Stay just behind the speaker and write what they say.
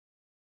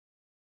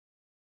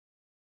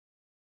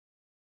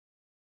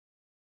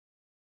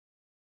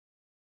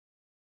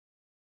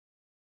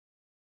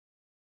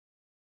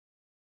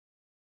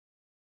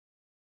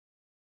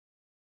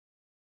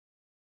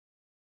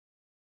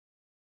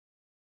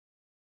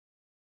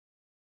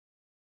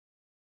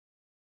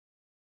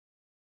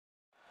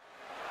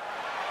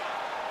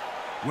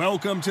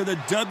Welcome to the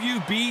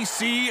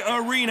WBC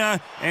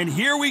Arena, and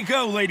here we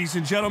go, ladies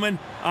and gentlemen.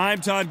 I'm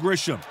Todd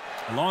Grisham.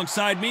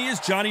 Alongside me is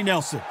Johnny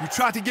Nelson. You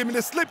tried to give me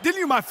the slip, didn't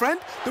you, my friend?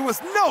 There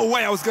was no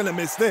way I was going to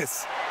miss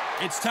this.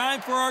 It's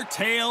time for our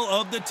tale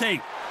of the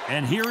tape,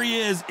 and here he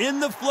is in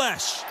the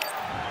flesh.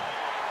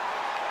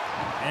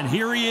 And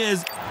here he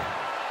is,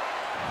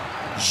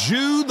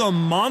 Zhu the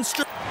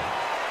Monster.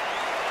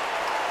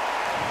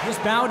 This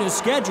bout is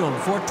scheduled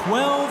for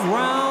 12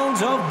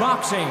 rounds of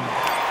boxing.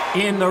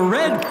 In the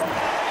red.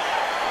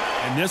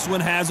 And this one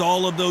has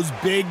all of those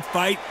big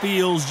fight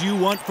feels you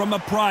want from a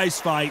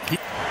prize fight. We're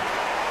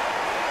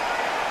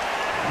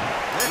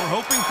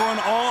hoping for an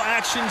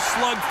all-action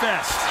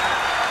slugfest.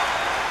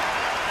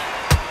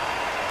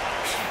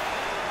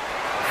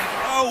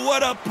 Oh,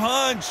 what a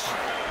punch!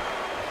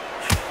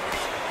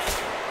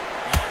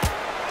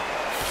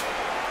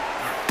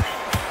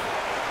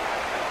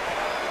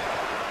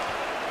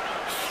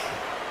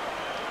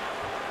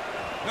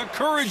 The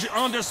courage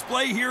on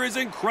display here is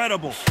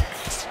incredible.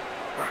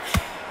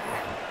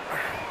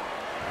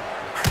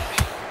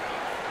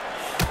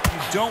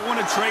 You don't want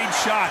to trade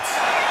shots.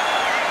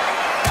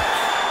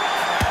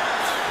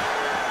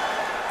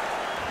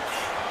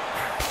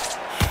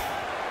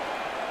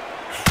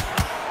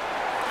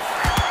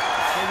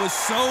 There was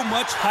so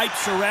much hype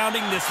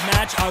surrounding this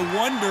match, I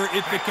wonder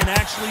if it can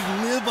actually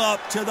live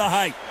up to the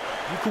hype.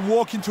 You can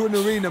walk into an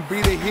arena and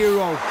be the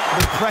hero.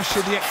 The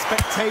pressure, the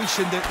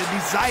expectation, the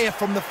desire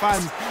from the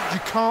fans. You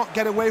can't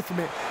get away from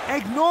it.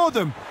 Ignore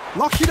them.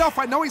 Lock it off.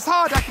 I know it's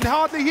hard. I can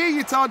hardly hear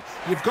you, Todd.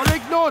 You've got to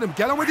ignore them.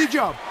 Get on with your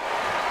job.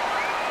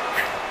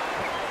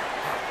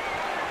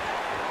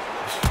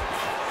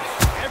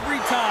 Every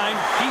time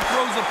he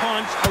throws a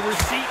punch, a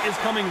receipt is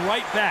coming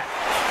right back.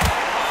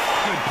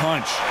 Good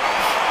punch.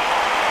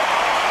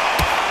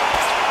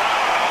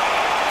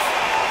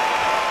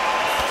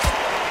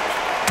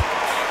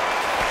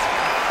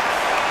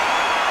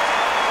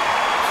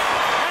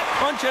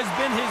 Has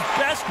been his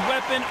best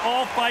weapon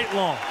all fight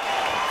long.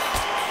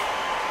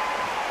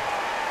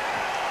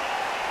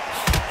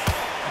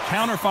 A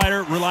counter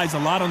fighter relies a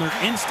lot on their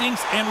instincts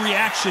and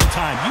reaction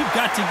time. You've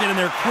got to get in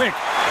there quick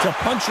to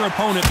punch your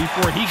opponent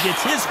before he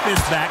gets his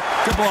fist back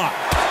to block.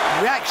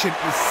 Reaction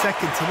is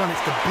second to none.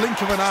 It's the blink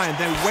of an eye, and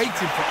they're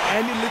waiting for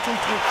any little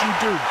touch you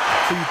do.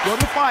 So you've got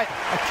to fight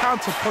a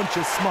counter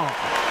puncher smart.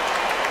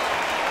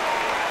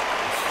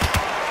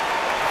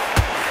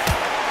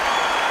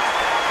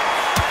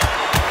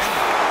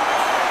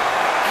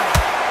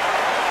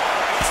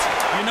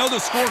 You know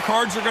the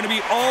scorecards are going to be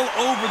all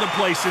over the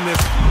place in this.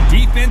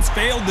 Defense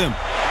failed them.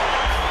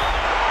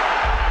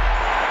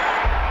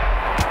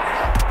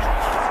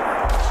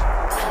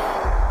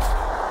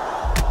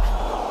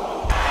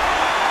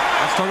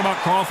 Let's talk about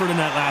Crawford in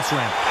that last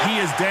round. He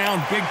is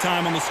down big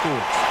time on the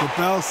scores. The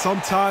bell,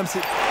 sometimes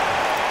it...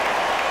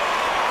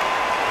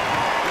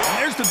 And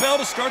there's the bell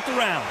to start the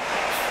round.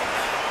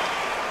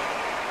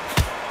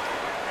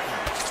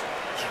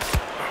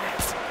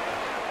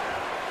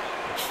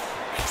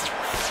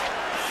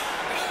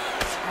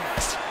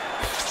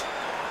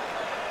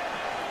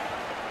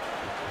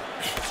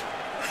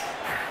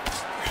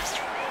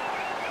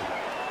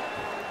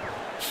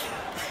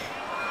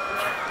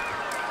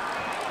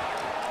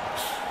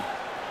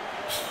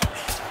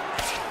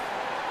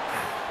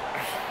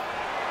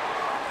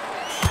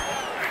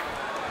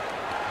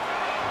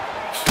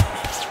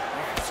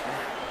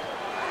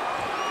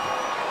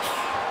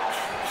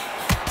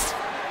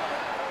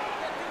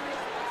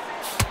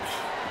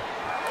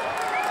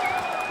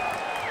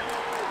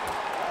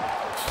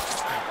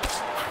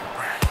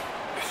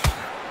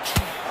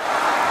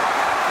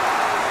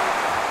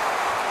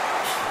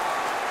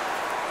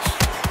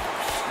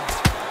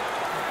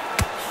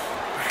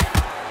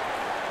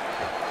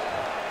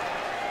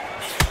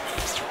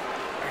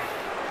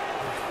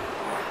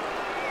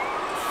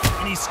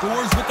 And he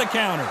scores with the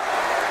counter.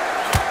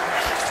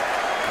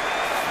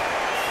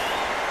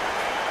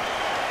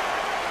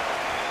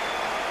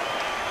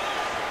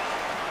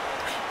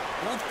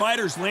 Both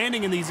fighters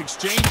landing in these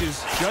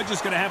exchanges. Judge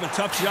is going to have a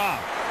tough job.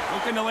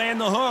 Looking to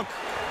land the hook.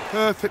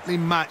 Perfectly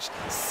matched,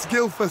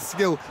 skill for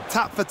skill,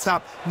 tap for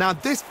tap. Now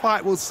this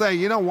fight will say,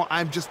 you know what,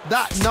 I'm just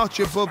that notch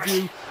above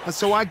you, and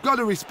so I got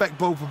to respect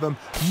both of them.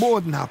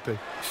 More than happy.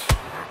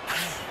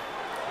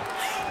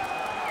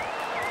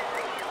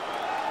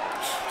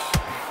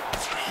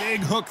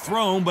 Big hook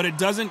thrown, but it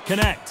doesn't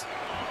connect.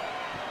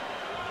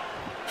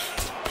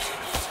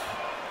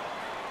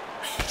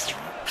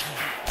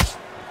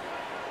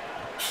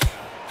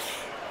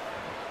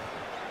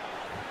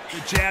 The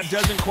jab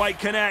doesn't quite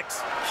connect.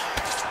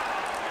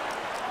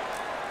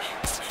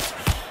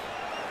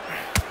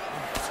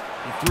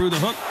 He threw the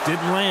hook,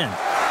 didn't land.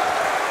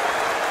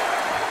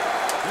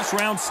 This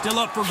round's still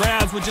up for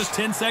grabs with just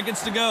 10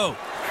 seconds to go.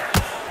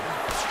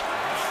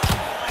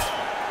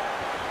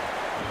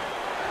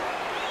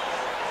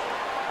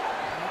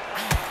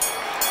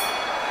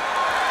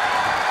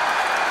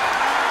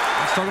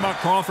 Let's talk about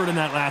Crawford in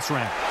that last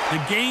round.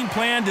 The game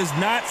plan does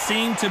not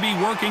seem to be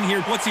working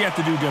here. What's he have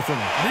to do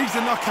differently? Needs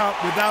a knockout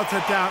without a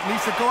doubt.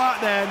 Needs to go out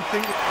there and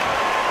think...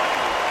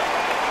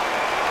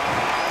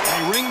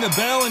 ring the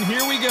bell, and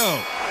here we go.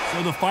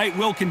 So the fight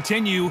will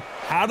continue.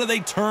 How do they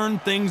turn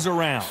things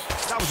around?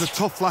 That was a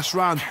tough last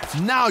round.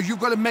 Now you've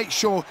got to make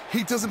sure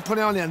he doesn't put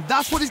it on you, and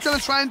that's what he's going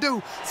to try and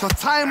do. So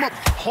tie him up,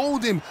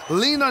 hold him,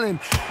 lean on him.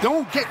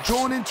 Don't get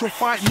drawn into a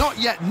fight. Not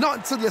yet. Not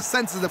until your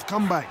senses have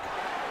come back.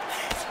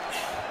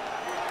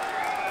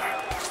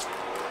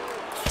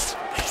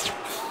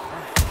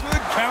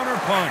 Good counter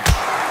punch.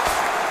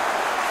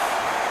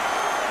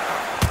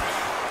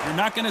 You're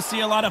not going to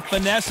see a lot of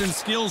finesse and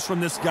skills from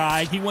this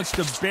guy. He wants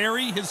to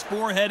bury his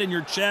forehead in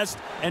your chest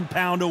and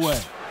pound away.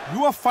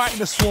 You are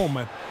fighting a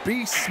swarmer.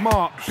 Be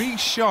smart, be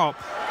sharp,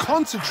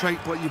 concentrate,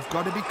 but you've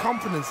got to be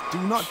confident. Do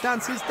not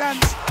dance his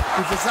dance,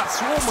 because that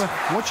swarmer,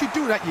 once you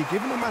do that, you're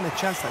giving a man a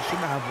chance that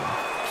shouldn't have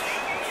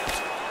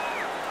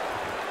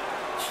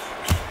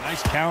one.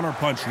 Nice counter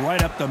punch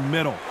right up the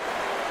middle.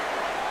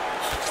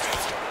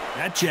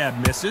 That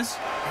jab misses.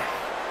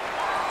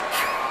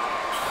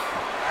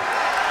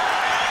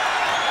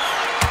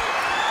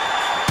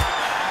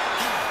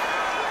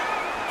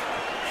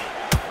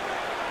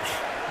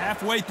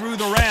 Halfway through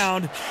the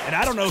round, and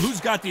I don't know who's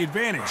got the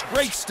advantage.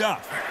 Great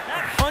stuff.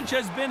 That punch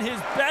has been his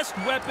best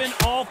weapon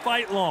all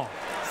fight long.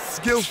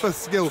 Skill for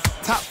skill,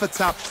 tap for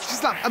tap.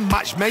 She's like a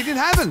match made in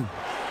heaven.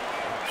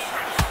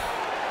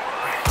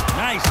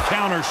 Nice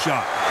counter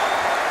shot.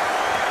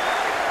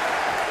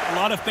 A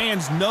lot of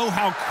fans know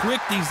how quick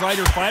these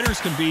lighter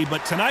fighters can be,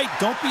 but tonight,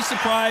 don't be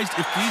surprised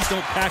if these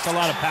don't pack a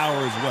lot of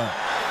power as well.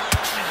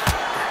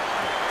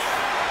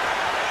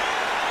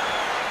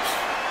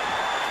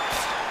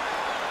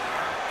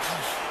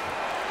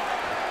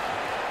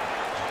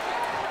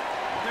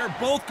 They're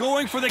both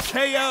going for the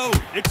KO.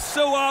 It's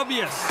so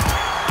obvious.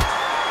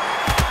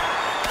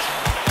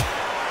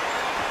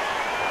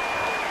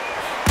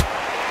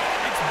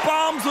 It's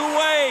bombs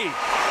away.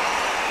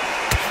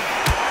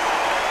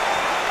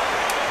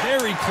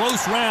 Very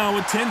close round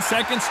with 10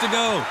 seconds to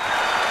go.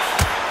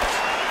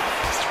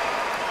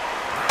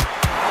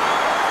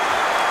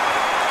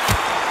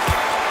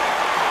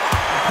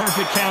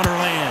 Perfect counter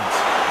lands.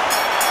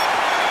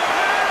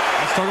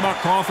 Let's talk about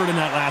Crawford in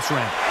that last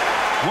round.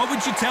 What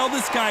would you tell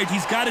this guy?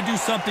 He's got to do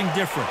something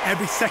different.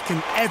 Every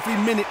second, every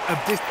minute of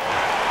this.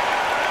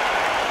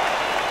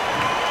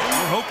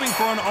 We're hoping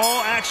for an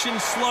all-action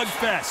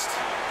slugfest.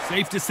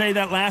 Safe to say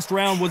that last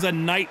round was a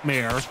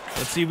nightmare.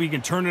 Let's see if we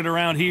can turn it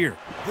around here.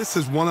 This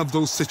is one of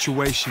those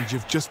situations.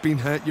 You've just been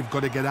hurt. You've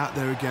got to get out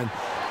there again.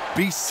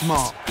 Be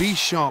smart. Be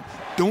sharp.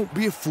 Don't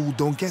be a fool.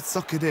 Don't get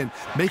suckered in.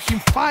 Make him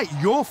fight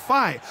your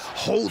fight.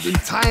 Hold and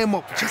tie him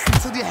up just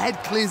until your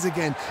head clears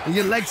again and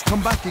your legs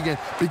come back again.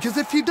 Because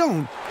if you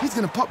don't, he's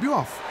going to pop you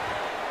off.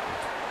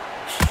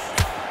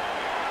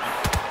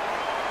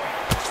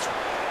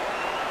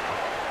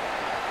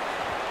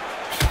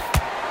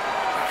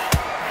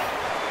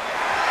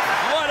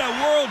 What a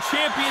world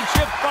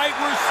championship fight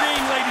we're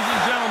seeing, ladies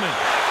and gentlemen.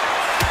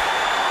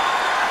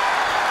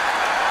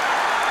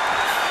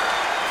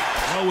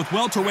 Well, with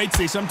welterweights,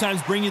 they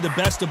sometimes bring you the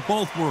best of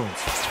both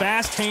worlds.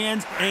 Fast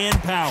hands and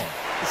power.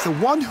 It's the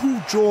one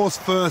who draws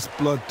first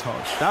blood,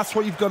 Todd. That's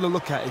what you've got to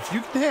look at. If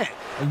you can hit,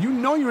 and you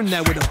know you're in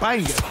there with a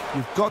banger,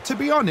 you've got to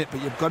be on it,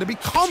 but you've got to be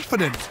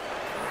confident.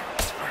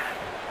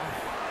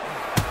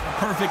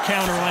 Perfect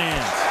counter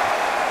lands.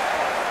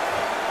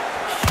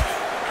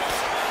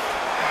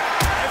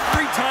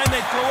 Every time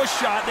they throw a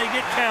shot, they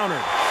get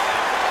countered.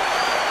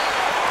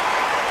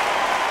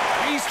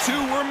 These two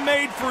were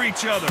made for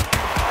each other.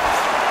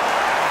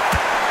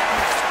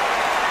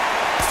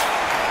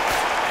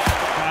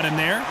 Got him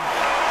there.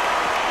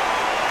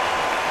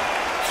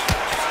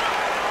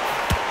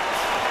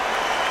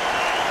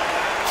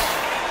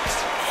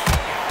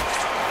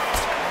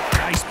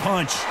 Nice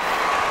punch.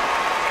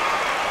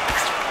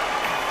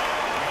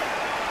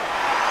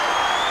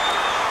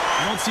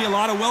 You don't see a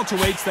lot of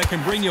welterweights that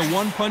can bring you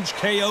one-punch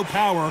KO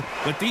power,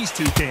 but these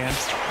two can.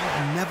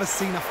 I've never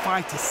seen a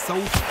fighter so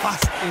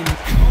fast in.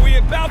 Are we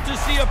about to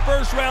see a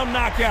first-round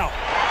knockout?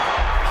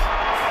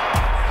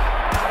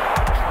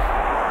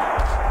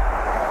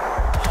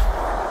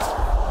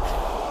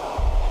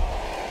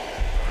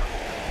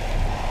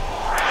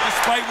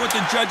 Despite what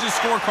the judges'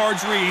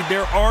 scorecards read,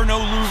 there are no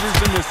losers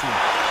in this one.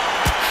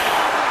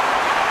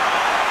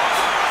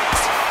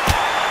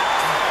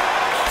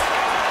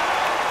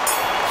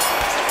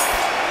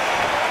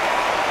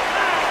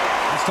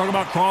 Let's talk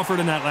about Crawford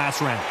in that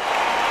last round.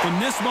 From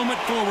this moment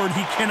forward,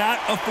 he cannot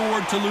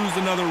afford to lose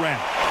another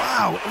round.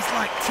 Wow, it's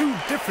like two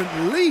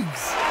different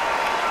leagues.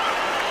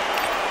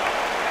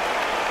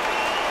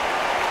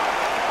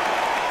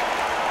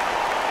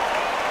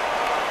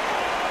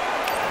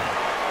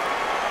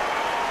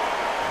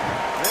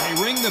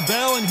 They ring the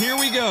bell, and here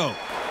we go.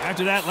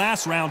 After that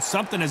last round,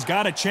 something has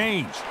got to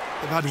change.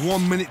 They've had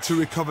 1 minute to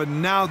recover.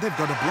 Now they've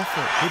got to bluff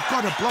it. They've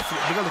got to bluff it.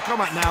 They've got to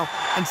come out now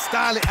and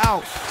style it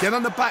out. Get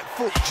on the back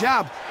foot,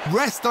 jab,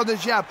 rest on the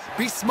jab.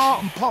 Be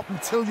smart and pop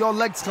until your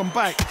legs come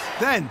back.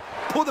 Then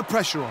put the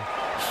pressure on.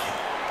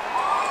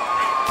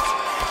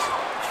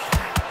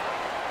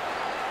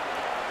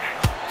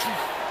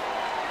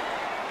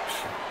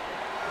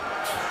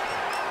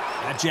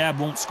 That jab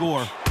won't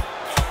score.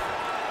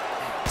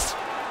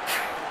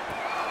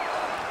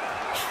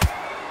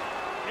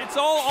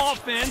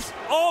 offense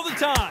all the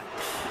time.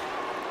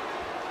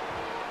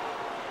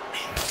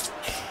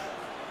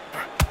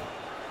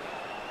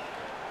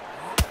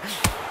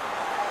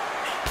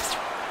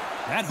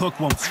 That hook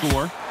won't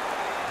score.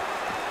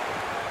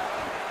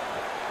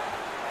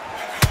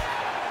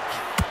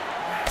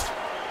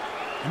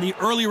 In the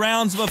early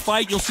rounds of a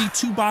fight, you'll see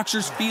two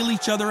boxers feel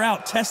each other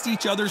out, test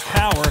each other's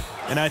power,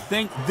 and I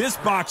think this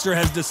boxer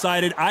has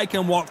decided I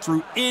can walk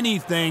through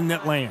anything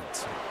that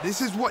lands. This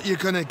is what you're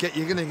going to get.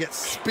 You're going to get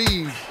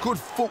speed, good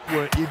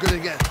footwork. You're going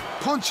to get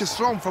punches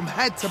thrown from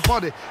head to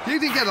body. You're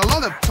going to get a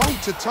lot of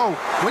toe-to-toe.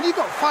 When you've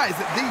got fighters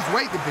at these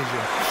weight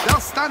divisions, they'll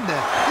stand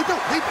there. They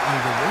don't need a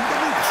ring. They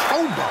need a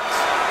phone box.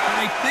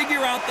 And they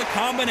figure out the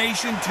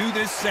combination to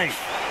this safe.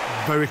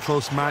 Very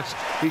close match.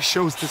 It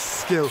shows the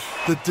skill,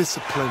 the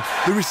discipline,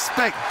 the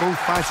respect both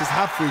fighters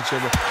have for each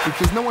other,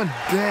 because no one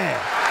dare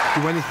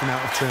do anything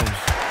out of turn.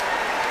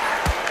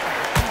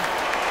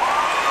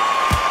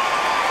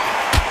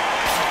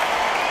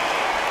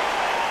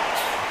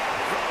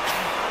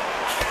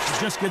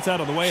 Just gets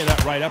out of the way of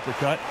that right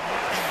uppercut.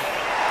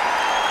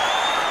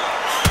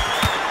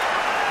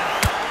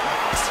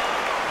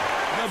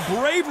 The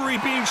bravery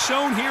being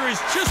shown here is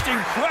just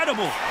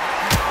incredible.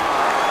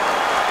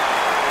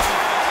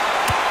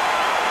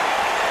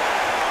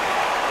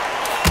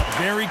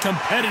 Very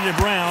competitive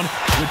round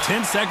with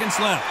 10 seconds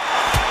left.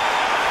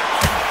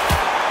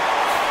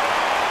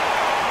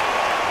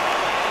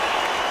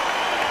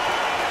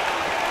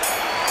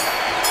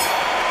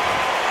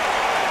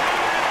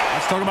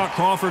 Let's talk about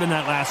Crawford in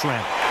that last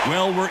round.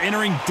 Well, we're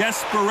entering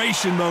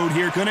desperation mode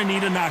here. Gonna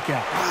need a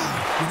knockout.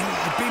 You know,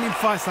 I've been in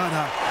fights like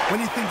that. When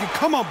you're thinking,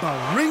 come on, bro,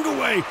 ring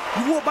away.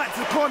 You walk back to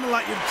the corner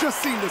like you've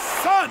just seen the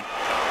sun.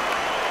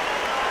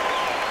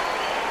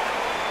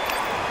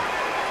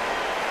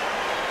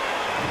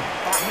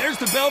 And there's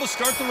the bell to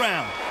start the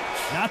round.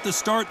 Not the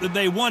start that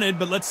they wanted,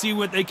 but let's see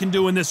what they can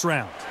do in this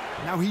round.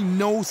 Now he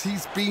knows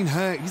he's been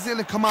hurt. He's going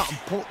to come out and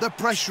put the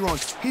pressure on.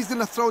 He's going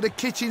to throw the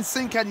kitchen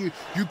sink at you.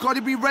 You've got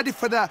to be ready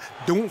for that.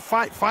 Don't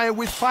fight fire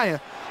with fire.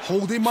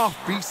 Hold him off.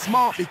 Be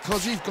smart,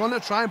 because he's going to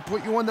try and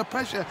put you under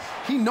pressure.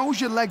 He knows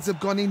your legs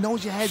have gone. He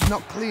knows your head's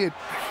not cleared.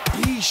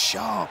 Be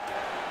sharp.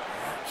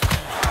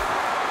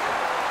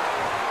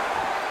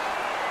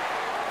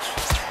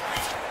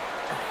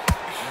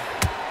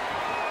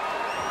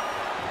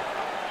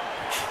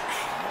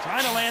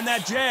 Trying to land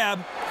that jab.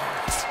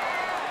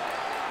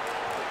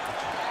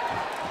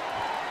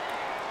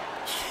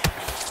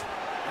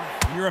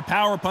 When you're a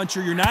power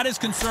puncher, you're not as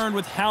concerned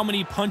with how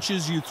many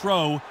punches you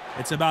throw.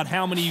 It's about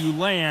how many you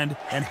land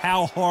and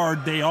how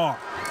hard they are.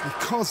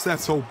 Because they're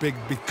so big,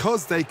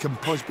 because they can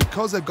punch,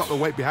 because they've got the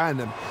weight behind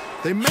them,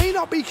 they may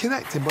not be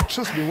connecting, but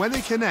trust me, when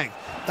they connect,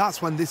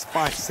 that's when this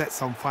fight sets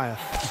on fire,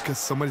 because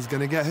somebody's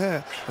going to get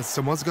hurt and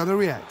someone's got to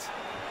react.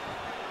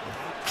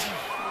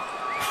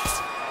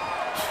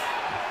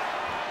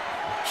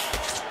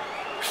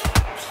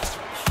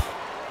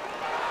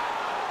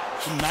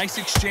 Some nice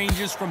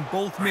exchanges from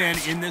both men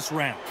in this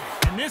round.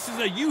 And this is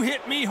a you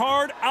hit me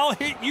hard, I'll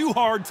hit you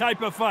hard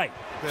type of fight.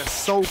 They're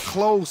so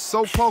close,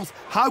 so close.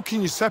 How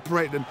can you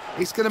separate them?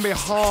 It's going to be a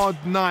hard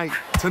night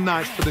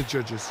tonight for the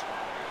judges.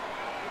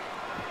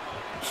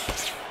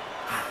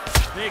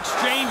 They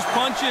exchange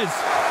punches.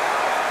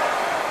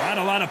 Not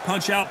a lot of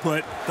punch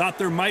output. Thought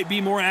there might be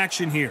more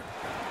action here.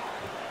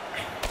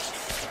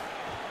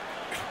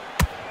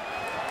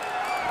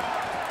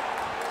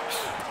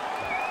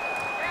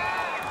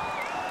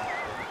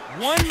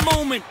 One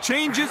moment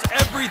changes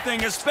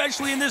everything,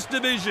 especially in this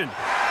division.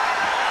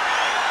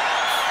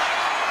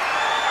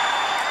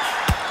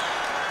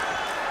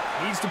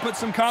 Needs to put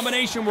some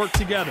combination work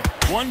together.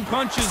 One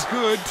punch is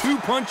good, two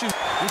punches.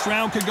 This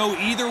round could go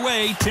either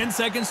way. 10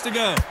 seconds to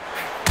go.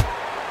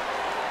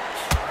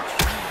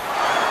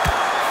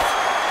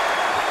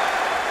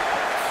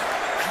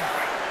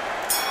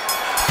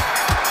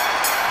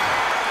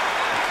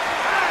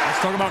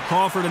 Talk about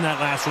Crawford in that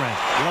last round.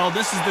 Well,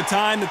 this is the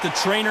time that the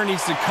trainer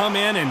needs to come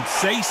in and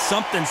say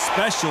something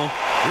special.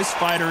 This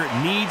fighter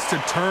needs to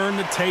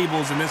turn the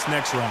tables in this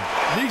next round.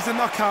 Needs a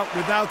knockout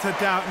without a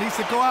doubt. Needs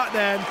to go out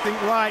there and think,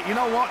 right, you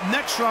know what,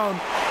 next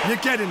round, you're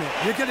getting it.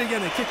 You're going to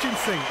get a kitchen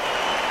sink.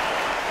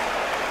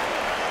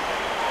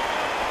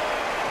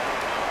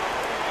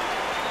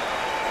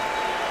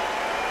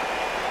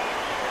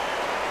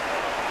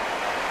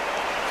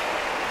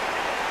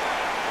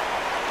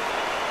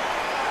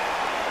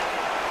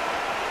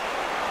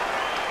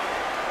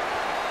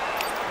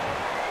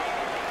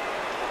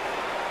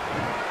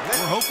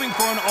 Hoping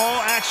for an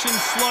all-action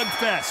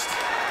slugfest.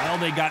 Well,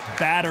 they got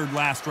battered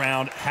last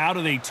round. How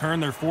do they turn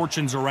their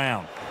fortunes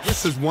around?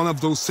 This is one of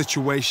those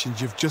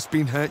situations. You've just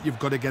been hurt. You've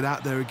got to get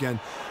out there again.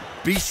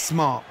 Be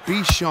smart.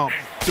 Be sharp.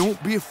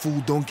 Don't be a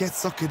fool. Don't get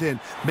suckered in.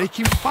 Make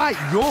him fight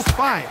your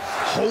fight.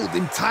 Hold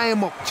him, tie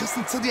him up just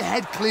until your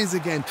head clears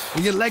again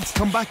and your legs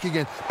come back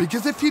again.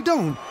 Because if you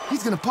don't,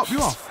 he's going to pop you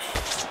off.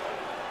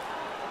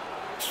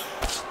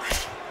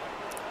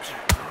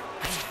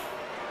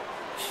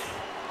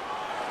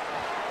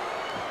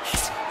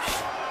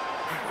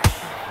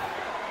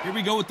 Here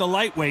we go with the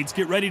lightweights.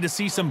 Get ready to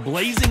see some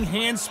blazing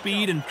hand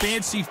speed and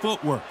fancy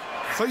footwork.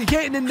 So you're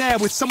getting in there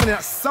with someone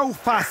that's so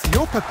fast,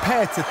 you're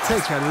prepared to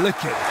take a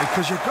licking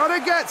because you've got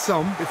to get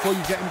some before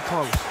you get him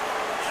close.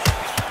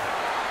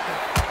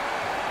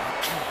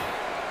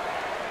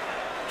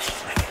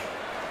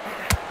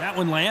 That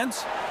one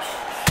lands.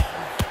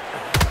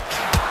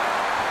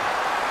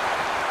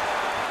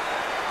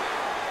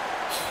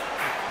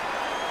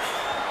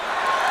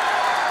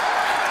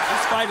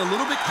 This fight a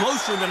little bit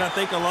closer than I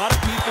think a lot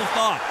of people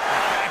thought.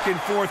 Back and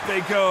forth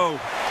they go.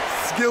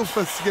 Skill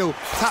for skill,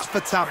 tap for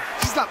tap.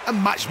 She's like a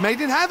match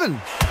made in heaven.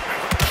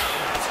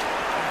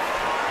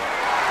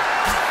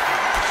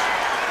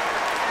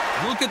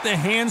 Look at the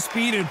hand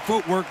speed and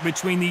footwork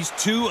between these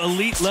two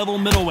elite-level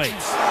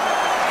middleweights.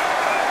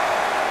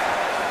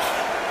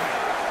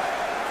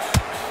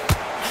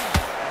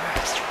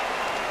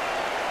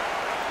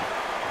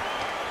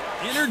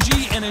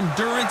 Energy and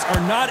endurance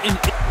are not an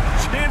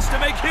chance to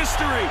make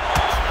history.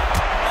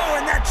 Oh,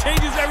 and that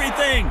changes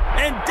everything.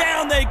 And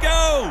down they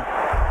go.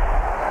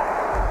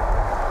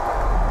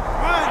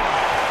 1,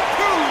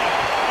 2,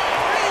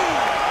 3,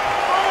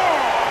 4,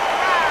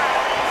 5,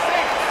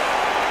 6,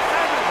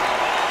 7,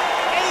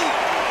 8,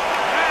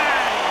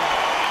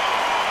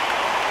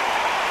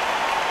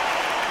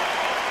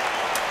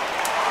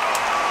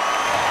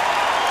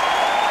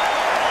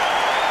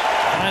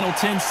 9. Final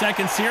 10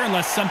 seconds here,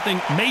 unless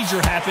something major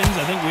happens.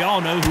 I think we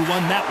all know who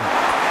won that one.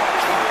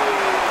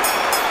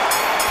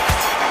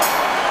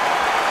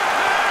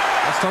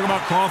 Let's talk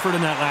about Crawford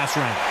in that last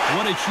round.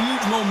 What a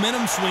huge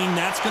momentum swing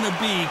that's going to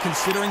be,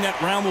 considering that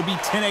round will be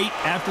 10-8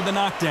 after the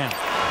knockdown.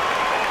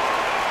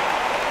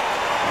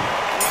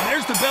 And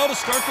there's the bell to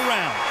start the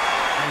round.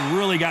 They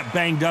really got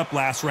banged up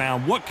last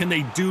round. What can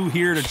they do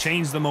here to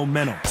change the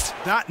momentum?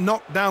 That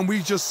knockdown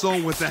we just saw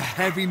was a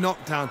heavy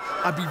knockdown.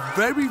 I'd be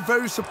very,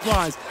 very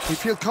surprised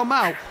if he'll come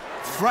out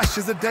fresh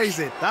as a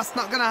daisy. That's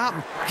not going to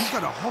happen. He's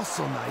got to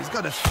hustle now. He's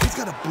got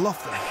to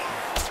bluff them.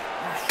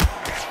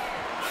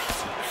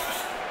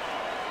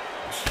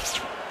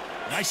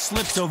 Nice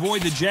slip to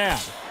avoid the jab.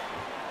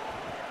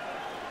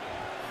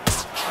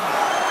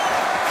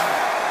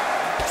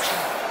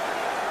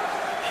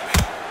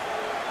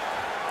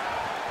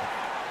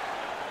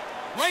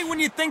 Right when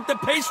you think the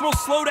pace will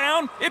slow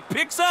down, it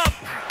picks up.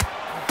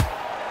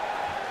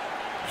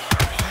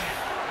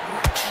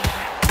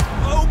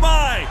 Oh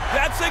my,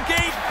 that's a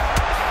game.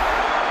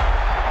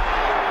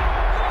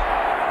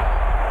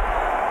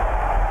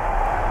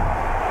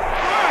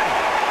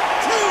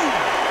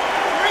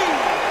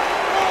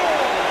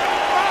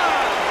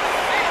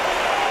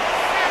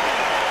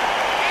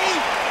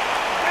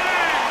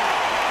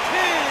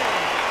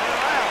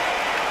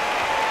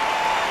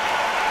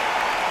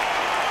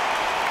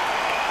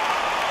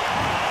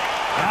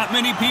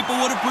 Many people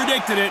would have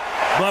predicted it,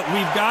 but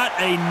we've got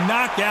a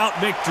knockout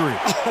victory.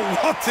 Oh,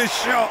 what a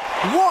shot!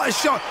 What a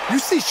shot! You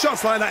see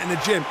shots like that in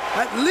the gym.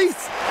 At least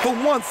for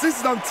once, this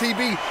is on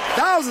TV.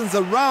 Thousands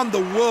around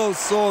the world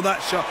saw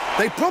that shot.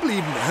 They probably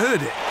even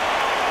heard it.